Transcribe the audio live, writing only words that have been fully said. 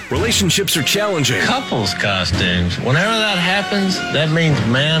Relationships are challenging. Couples costumes. Whenever that happens, that means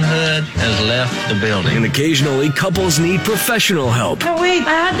manhood has left the building. And occasionally, couples need professional help. Oh, wait,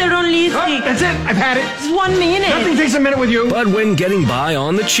 I had the wrong lipstick. That's it. I've had it. Just 1 minute. Nothing takes a minute with you. But when getting by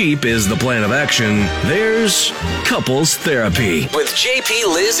on the cheap is the plan of action, there's couples therapy. With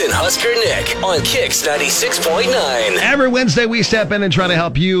JP, Liz, and Husker Nick on Kicks 96.9. Every Wednesday, we step in and try to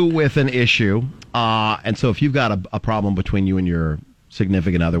help you with an issue. And so if you've got a problem between you and your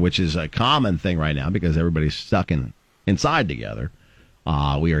significant other, which is a common thing right now because everybody's stuck inside together,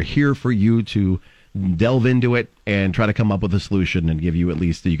 we are here for you to delve into it and try to come up with a solution and give you at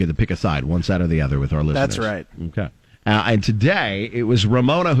least, you get to pick a side, one side or the other with our listeners. That's right. Okay. And today, it was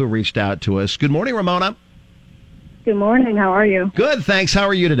Ramona who reached out to us. Good morning, Ramona. Good morning. How are you? Good, thanks. How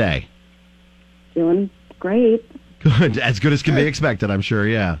are you today? Doing great. Good. As good as can be expected, I'm sure,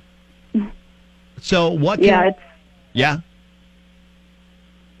 yeah. So what can... Yeah, Yeah?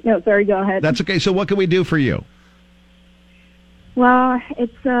 No, sorry, go ahead. That's okay. So what can we do for you? Well,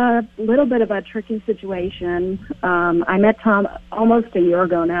 it's a little bit of a tricky situation. I met Tom almost a year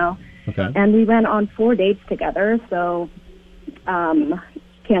ago now. Okay. And we went on 4 dates together, so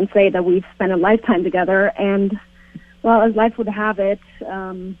can't say that we've spent a lifetime together. And, well, as life would have it,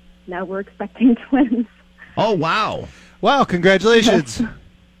 now we're expecting twins. Oh, wow. Wow, congratulations.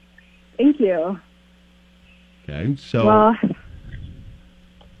 Thank you. Okay, so Well,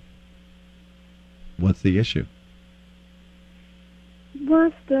 what's the issue?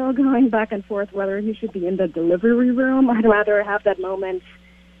 we're still going back and forth whether he should be in the delivery room. I'd rather have that moment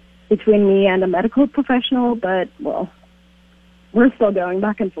between me and a medical professional, but, well, we're still going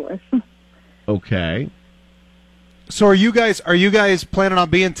back and forth. Okay. So are you guys planning on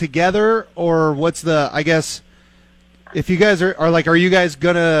being together, or what's the, I guess, if you guys are you guys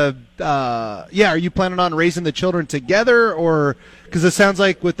gonna, are you planning on raising the children together, or, because it sounds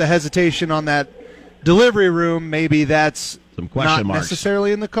like with the hesitation on that delivery room, maybe that's Some question not marks.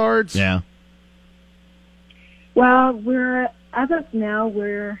 necessarily in the cards? Yeah. Well, as of now,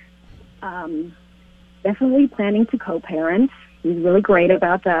 we're definitely planning to co-parent. He's really great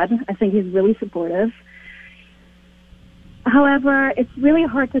about that. I think he's really supportive. However, it's really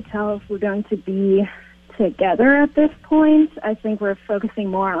hard to tell if we're going to be together at this point. I think we're focusing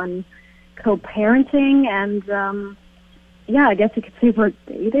more on co-parenting, and I guess you could say we're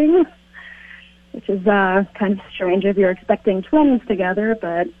dating, which is kind of strange if you're expecting twins together,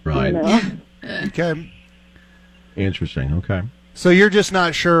 but Right. you know. Okay. Interesting. Okay. So you're just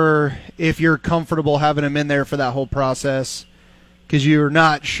not sure if you're comfortable having him in there for that whole process, because you're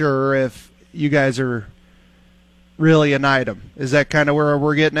not sure if you guys are really an item. Is that kind of where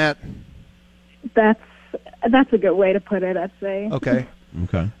we're getting at? That's a good way to put it, I'd say. Okay.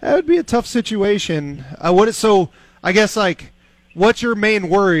 Okay. That would be a tough situation. So I guess, like, what's your main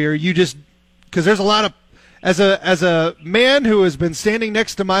worry? Are you just, because there's a lot of, as a man who has been standing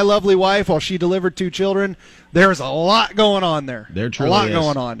next to my lovely wife while she delivered 2 children, there's a lot going on there. There truly a lot is.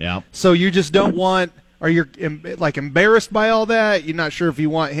 going on. Yeah. So you just don't want, are you like embarrassed by all that? You're not sure if you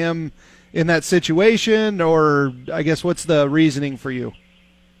want him in that situation, or I guess what's the reasoning for you?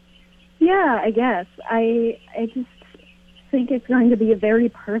 Yeah, I guess. I just think it's going to be a very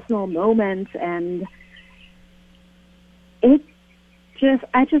personal moment, and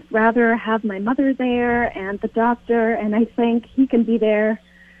I just rather have my mother there and the doctor, and I think he can be there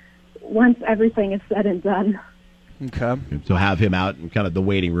once everything is said and done. Okay. So have him out in kind of the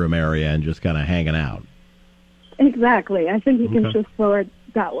waiting room area and just kind of hanging out. Exactly. I think he can Okay. just forward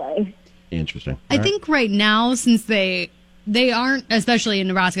that way. Interesting. I think right now, since they aren't, especially in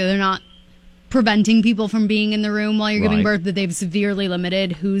Nebraska, they're not preventing people from being in the room while you're giving Right. birth, that they've severely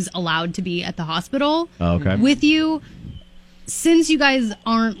limited who's allowed to be at the hospital Okay. with you. Since you guys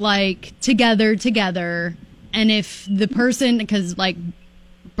aren't like together, and if the person, because like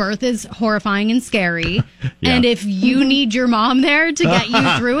birth is horrifying and scary, Yeah. and if you need your mom there to get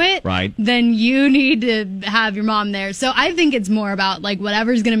you through it, Right. then you need to have your mom there. So I think it's more about like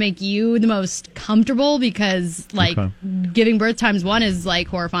whatever's going to make you the most comfortable, because like Okay. giving birth times 1 is like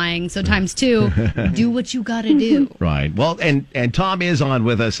horrifying. So times 2, do what you got to do. Right. Well, and Tom is on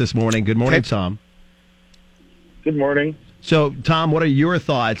with us this morning. Good morning, Okay. Tom. Good morning. So, Tom, what are your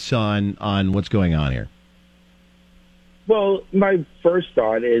thoughts on what's going on here? Well, my first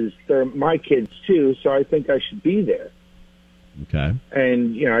thought is they're my kids too, so I think I should be there. Okay.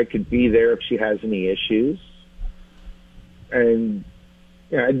 And, I could be there if she has any issues. And,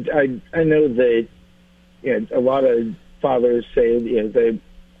 I know that, a lot of fathers say, they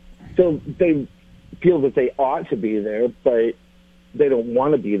feel that they ought to be there, but they don't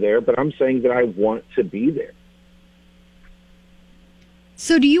want to be there. But I'm saying that I want to be there.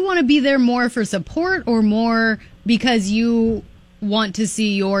 So do you want to be there more for support or more because you want to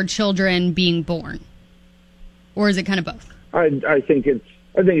see your children being born? Or is it kind of both? I think it's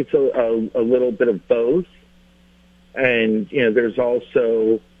a little bit of both. And, there's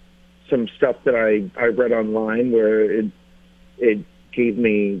also some stuff that I read online where it gave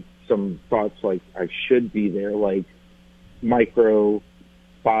me some thoughts like I should be there, like microbiome,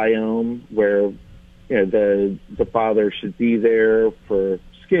 where the father should be there for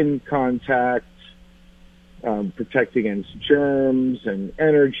skin contact, protect against germs and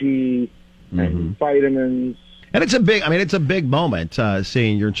energy and vitamins. And it's a big moment,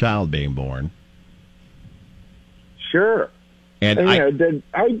 seeing your child being born. Sure. And I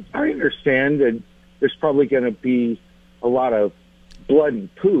understand that there's probably going to be a lot of blood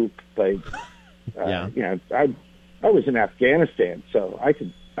and poop, but yeah. I was in Afghanistan, so I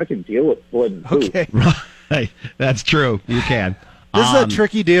can deal with blood and poop. Okay. Right. That's true. You can. This is a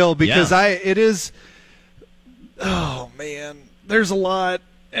tricky deal because yeah. it is. Oh man, there's a lot,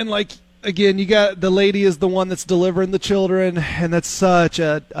 and like again, you got the lady is the one that's delivering the children, and that's such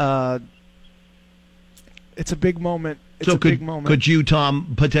a. It's a big moment. It's a big moment. Could you,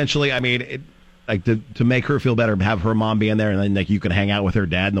 Tom, potentially? To make her feel better, have her mom be in there, and then you can hang out with her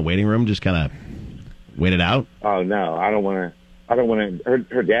dad in the waiting room, just kind of wait it out. Oh no, I don't want to.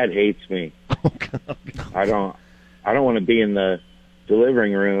 Her dad hates me. Oh, God. I don't want to be in the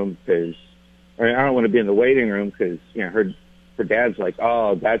delivering room I don't want to be in the waiting room because her dad's like,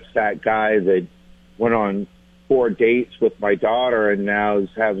 oh, that's that guy that went on 4 dates with my daughter and now is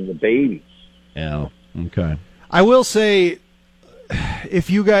having the babies. Yeah. Okay. I will say, if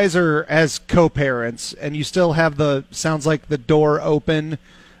you guys are as co-parents and you still have sounds like the door open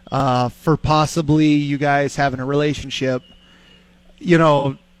for possibly you guys having a relationship,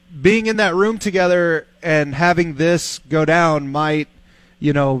 being in that room together and having this go down might,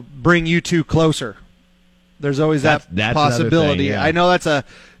 bring you two closer. There's always that's possibility. Thing, yeah. I know that's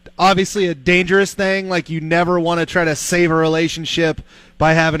obviously a dangerous thing. Like, you never want to try to save a relationship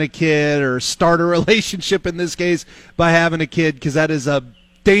by having a kid, or start a relationship in this case by having a kid, because that is a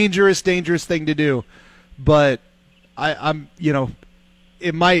dangerous thing to do. But that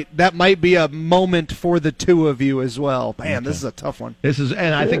might be a moment for the two of you as well. Man, okay. This is a tough one.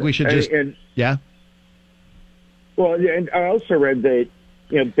 And I think we should just yeah. Well, and I also read that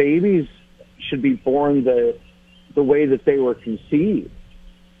babies should be born the way that they were conceived.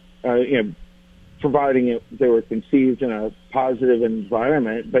 Providing they were conceived in a positive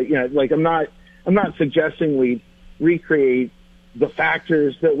environment. But I'm not suggesting we recreate the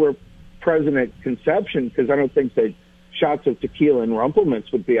factors that were present at conception, because I don't think that shots of tequila and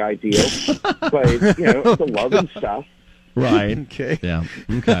Rumplemints would be ideal. But the love and stuff. Right. Okay. Yeah.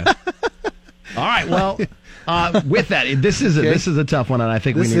 Okay. All right. Well, with that, this is a tough one, and I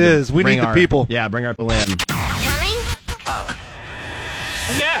think we need the people. Yeah, bring our people in.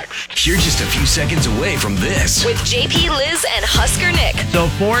 Next. You're just a few seconds away from this. With JP, Liz, and Husker Nick. So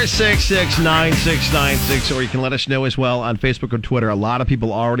 466-9696, or you can let us know as well on Facebook or Twitter. A lot of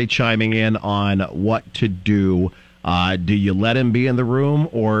people already chiming in on what to do. Do you let him be in the room,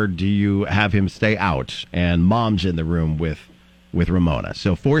 or do you have him stay out? And Mom's in the room with Ramona.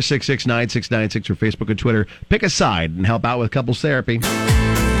 So 466-9696 or Facebook or Twitter. Pick a side and help out with couples therapy.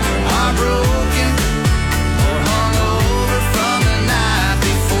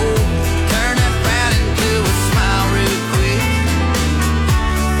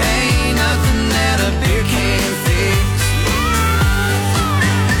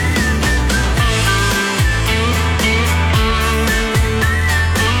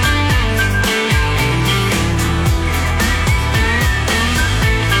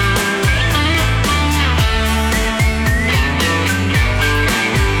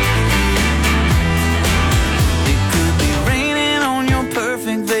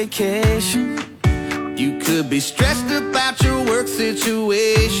 You could be stressed about your work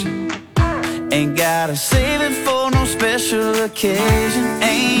situation. Ain't gotta save it for no special occasion.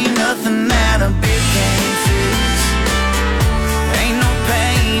 Ain't nothing that a beer can't fix. Ain't no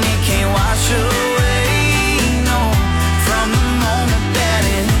pain it can't wash away. No, from the moment that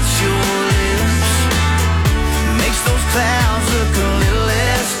it hits your lips, makes those clouds look a little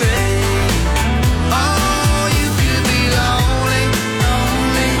less gray.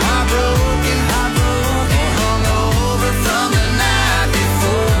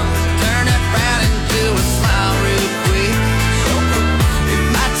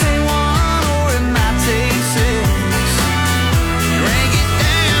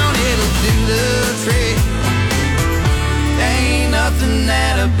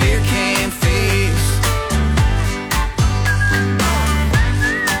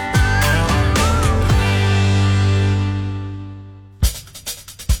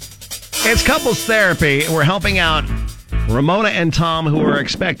 It's couples therapy. We're helping out Ramona and Tom, who are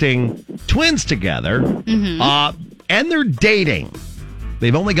expecting twins together, and they're dating.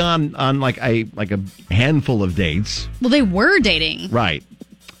 They've only gone on like a handful of dates. Well, they were dating. Right.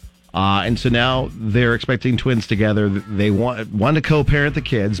 And so now they're expecting twins together. They want to co-parent the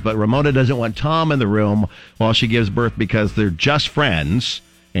kids, but Ramona doesn't want Tom in the room while she gives birth because they're just friends,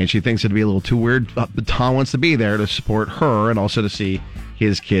 and she thinks it'd be a little too weird. But Tom wants to be there to support her and also to see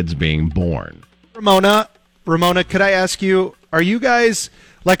his kids being born. Ramona, could I ask you, are you guys,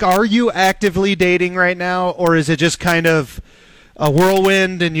 are you actively dating right now, or is it just kind of a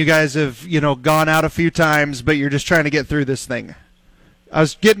whirlwind and you guys have, gone out a few times, but you're just trying to get through this thing? I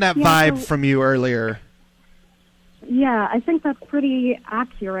was getting that vibe from you earlier. Yeah, I think that's pretty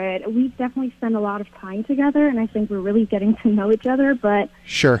accurate. We definitely spend a lot of time together, and I think we're really getting to know each other. But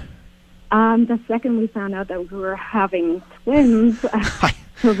sure, the second we found out that we were having twins,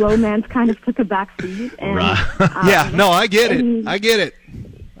 the romance kind of took a back seat. And, I get it.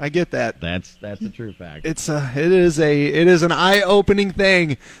 I get that. That's a true fact. It is an eye-opening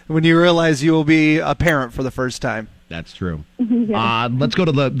thing when you realize you will be a parent for the first time. That's true. Yeah. Let's go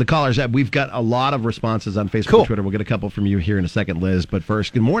to the callers app. We've got a lot of responses on Facebook and Twitter. We'll get a couple from you here in a second, Liz. But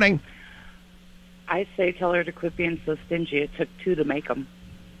first, good morning. I say tell her to quit being so stingy. It took 2 to make them.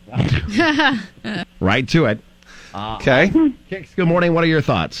 Right to it. Okay. Kix, good morning. What are your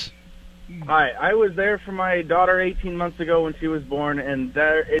thoughts? Hi, I was there for my daughter 18 months ago when she was born, and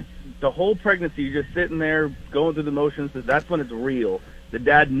it's the whole pregnancy. You're just sitting there going through the motions. That's when it's real. The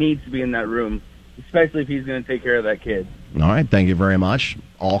dad needs to be in that room, especially if he's going to take care of that kid. All right, thank you very much.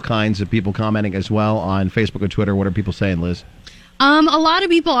 All kinds of people commenting as well on Facebook and Twitter. What are people saying, Liz? A lot of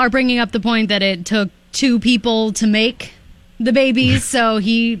people are bringing up the point that it took 2 people to make the babies, so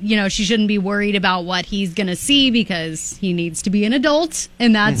she shouldn't be worried about what he's going to see because he needs to be an adult,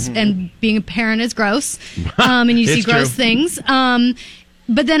 and and being a parent is gross, and you see gross things.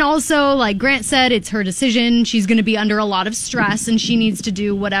 But then also, like Grant said, it's her decision. She's going to be under a lot of stress, and she needs to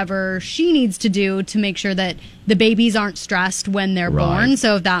do whatever she needs to do to make sure that the babies aren't stressed when they're born.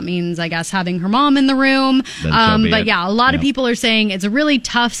 So if that means, I guess, having her mom in the room. But yeah, a lot of people are saying it's a really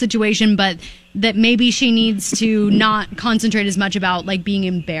tough situation, but that maybe she needs to not concentrate as much about being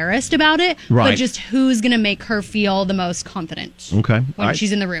embarrassed about it, but just who's going to make her feel the most confident when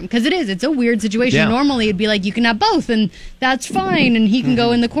she's in the room. Because it's a weird situation. Yeah. Normally it'd be like, you can have both and that's fine and he can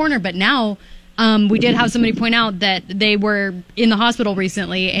go in the corner. But now we did have somebody point out that they were in the hospital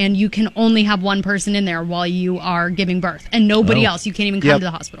recently and you can only have one person in there while you are giving birth and nobody else. You can't even come to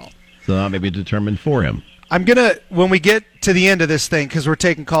the hospital. So that may be determined for him. I'm going to, when we get to the end of this thing, because we're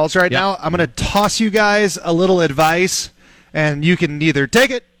taking calls right now, I'm going to toss you guys a little advice, and you can either take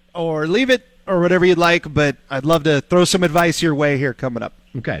it or leave it or whatever you'd like, but I'd love to throw some advice your way here coming up.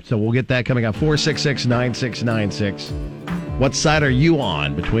 Okay, so we'll get that coming up. 466-9696. What side are you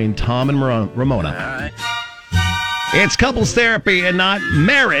on between Tom and Ramona? All right. It's couples therapy and not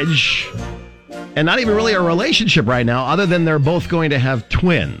marriage. And not even really a relationship right now, other than they're both going to have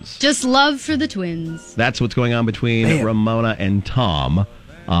twins. Just love for the twins. That's what's going on between Ramona and Tom,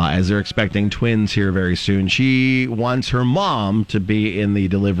 as they're expecting twins here very soon. She wants her mom to be in the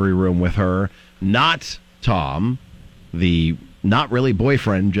delivery room with her, not Tom, the not really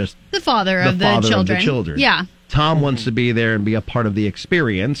boyfriend, just the father of the children. Yeah. Tom wants to be there and be a part of the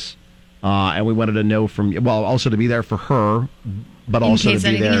experience, and we wanted to know from you, well, also to be there for her, but also in case to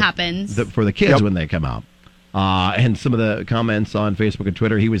be anything there happens. For the kids when they come out. And some of the comments on Facebook and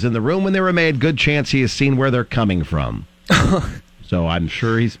Twitter, he was in the room when they were made. Good chance he has seen where they're coming from. So I'm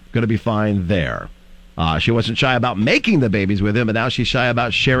sure he's going to be fine there. She wasn't shy about making the babies with him, but now she's shy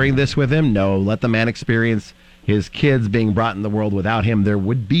about sharing this with him. No, let the man experience his kids being brought in the world. Without him, there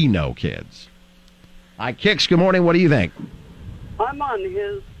would be no kids. Hi, Kix. Good morning. What do you think? I'm on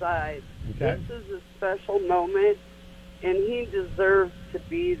his side. Okay. This is a special moment, and he deserves to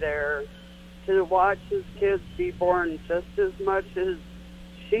be there to watch his kids be born just as much as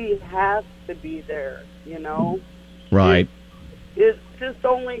she has to be there, you know? Right. It's just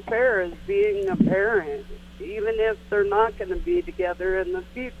only fair as being a parent, even if they're not going to be together in the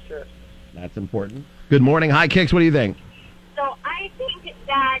future. That's important. Good morning. Hi, Kix. What do you think? So I think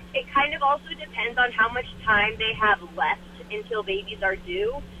that it kind of also depends on how much time they have left until babies are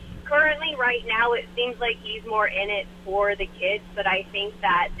due. Currently, right now, it seems like he's more in it for the kids, but I think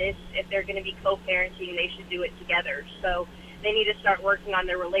that if they're going to be co-parenting, they should do it together. So they need to start working on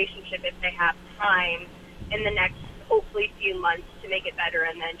their relationship if they have time in the next, hopefully, few months to make it better,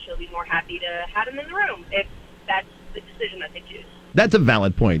 and then she'll be more happy to have him in the room if that's the decision that they choose. That's a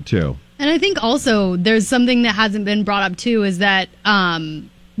valid point, too. And I think also there's something that hasn't been brought up, too, is that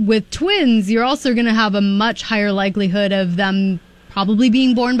with twins, you're also going to have a much higher likelihood of them probably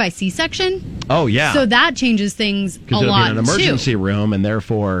being born by C-section. Oh, yeah. So that changes things a Because it'll lot, be in an emergency too. room, and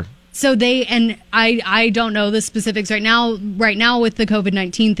therefore... So I don't know the specifics right now. Right now with the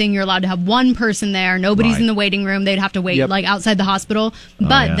COVID-19 thing, you're allowed to have one person there. Nobody's Right. in the waiting room. They'd have to wait like outside the hospital.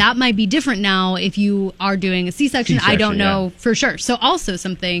 But yeah. that might be different now if you are doing a C-section. I don't C-section, know for sure. So also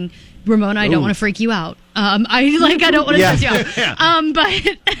something, Ramona, I don't Ooh. want to freak you out. I don't want to Yeah. stress you out.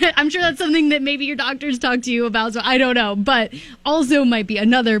 But I'm sure that's something that maybe your doctors talk to you about. So I don't know. But also might be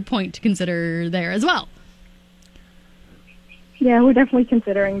another point to consider there as well. Yeah, we're definitely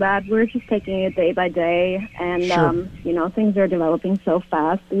considering that. We're just taking it day by day, and Sure. things are developing so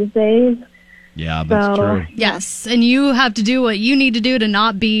fast these days. Yeah, that's true. Yes, and you have to do what you need to do to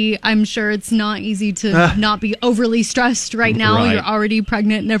not be, I'm sure it's not easy to not be overly stressed right now. Right. You're already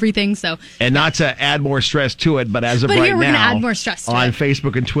pregnant and everything, so. And not to add more stress to it, but as of But right here we're now, gonna add more stress to on it.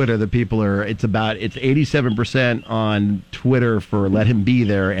 Facebook and Twitter, the people it's 87% on Twitter for let him be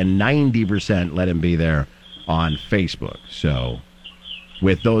there, and 90% let him be there on Facebook. So,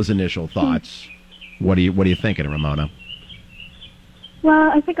 with those initial thoughts, what are you thinking, Ramona?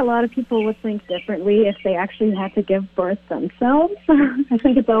 Well, I think a lot of people would think differently if they actually had to give birth themselves. I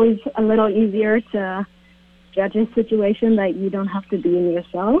think it's always a little easier to judge a situation that you don't have to be in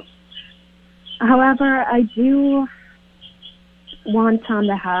yourself. However, I do want Tom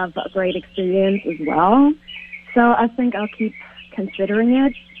to have a great experience as well. So I think I'll keep considering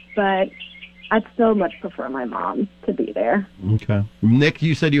it, but I'd still much prefer my mom to be there. Okay. Nick,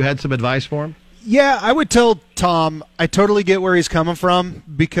 you said you had some advice for him? Yeah, I would tell Tom, I totally get where he's coming from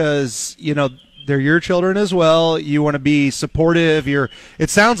because, they're your children as well. You want to be supportive. It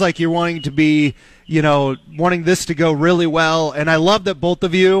sounds like you're wanting to be, wanting this to go really well. And I love that both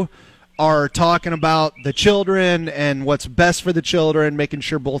of you are talking about the children and what's best for the children, making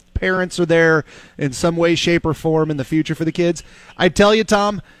sure both parents are there in some way, shape, or form in the future for the kids. I tell you,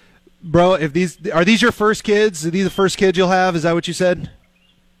 Tom, bro, are these your first kids? Are these the first kids you'll have? Is that what you said?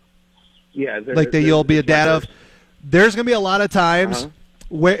 Yeah. Like that you'll be a dad of? There's going to be a lot of times,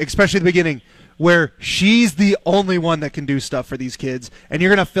 where, especially at the beginning, where she's the only one that can do stuff for these kids, and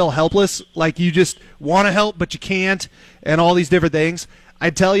you're going to feel helpless, like you just want to help, but you can't, and all these different things. I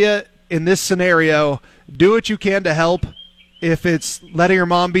tell you, in this scenario, do what you can to help. If it's letting your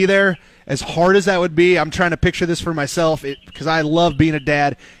mom be there, as hard as that would be, I'm trying to picture this for myself because I love being a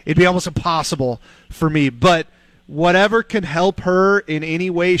dad. It'd be almost impossible for me, but whatever can help her in any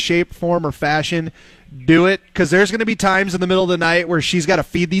way, shape, form, or fashion, do it, because there's going to be times in the middle of the night where she's got to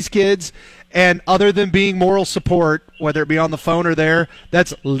feed these kids, and other than being moral support, whether it be on the phone or there,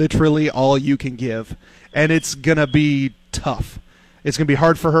 that's literally all you can give, and it's going to be tough. It's going to be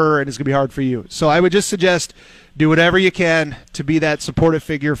hard for her, and it's going to be hard for you. So I would just suggest do whatever you can to be that supportive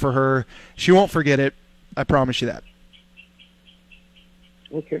figure for her. She won't forget it. I promise you that.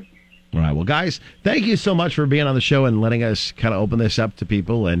 Okay. All right. Well, guys, thank you so much for being on the show and letting us kind of open this up to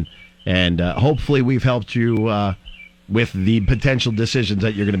people. And hopefully we've helped you with the potential decisions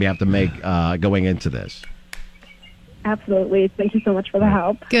that you're going to have to make going into this. Absolutely. Thank you so much for the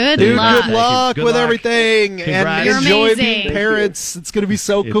help. Good Dude, luck. good luck Good with luck. everything. Congrats. And enjoy You're being amazing. parents. It's going to be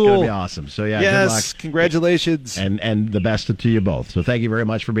so It's cool. going to be awesome. So, yeah, good luck. Yes, congratulations. And the best to you both. So thank you very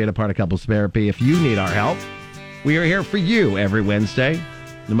much for being a part of Couples Therapy. If you need our help, we are here for you every Wednesday,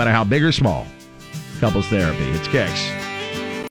 no matter how big or small. Couples Therapy. It's Kicks.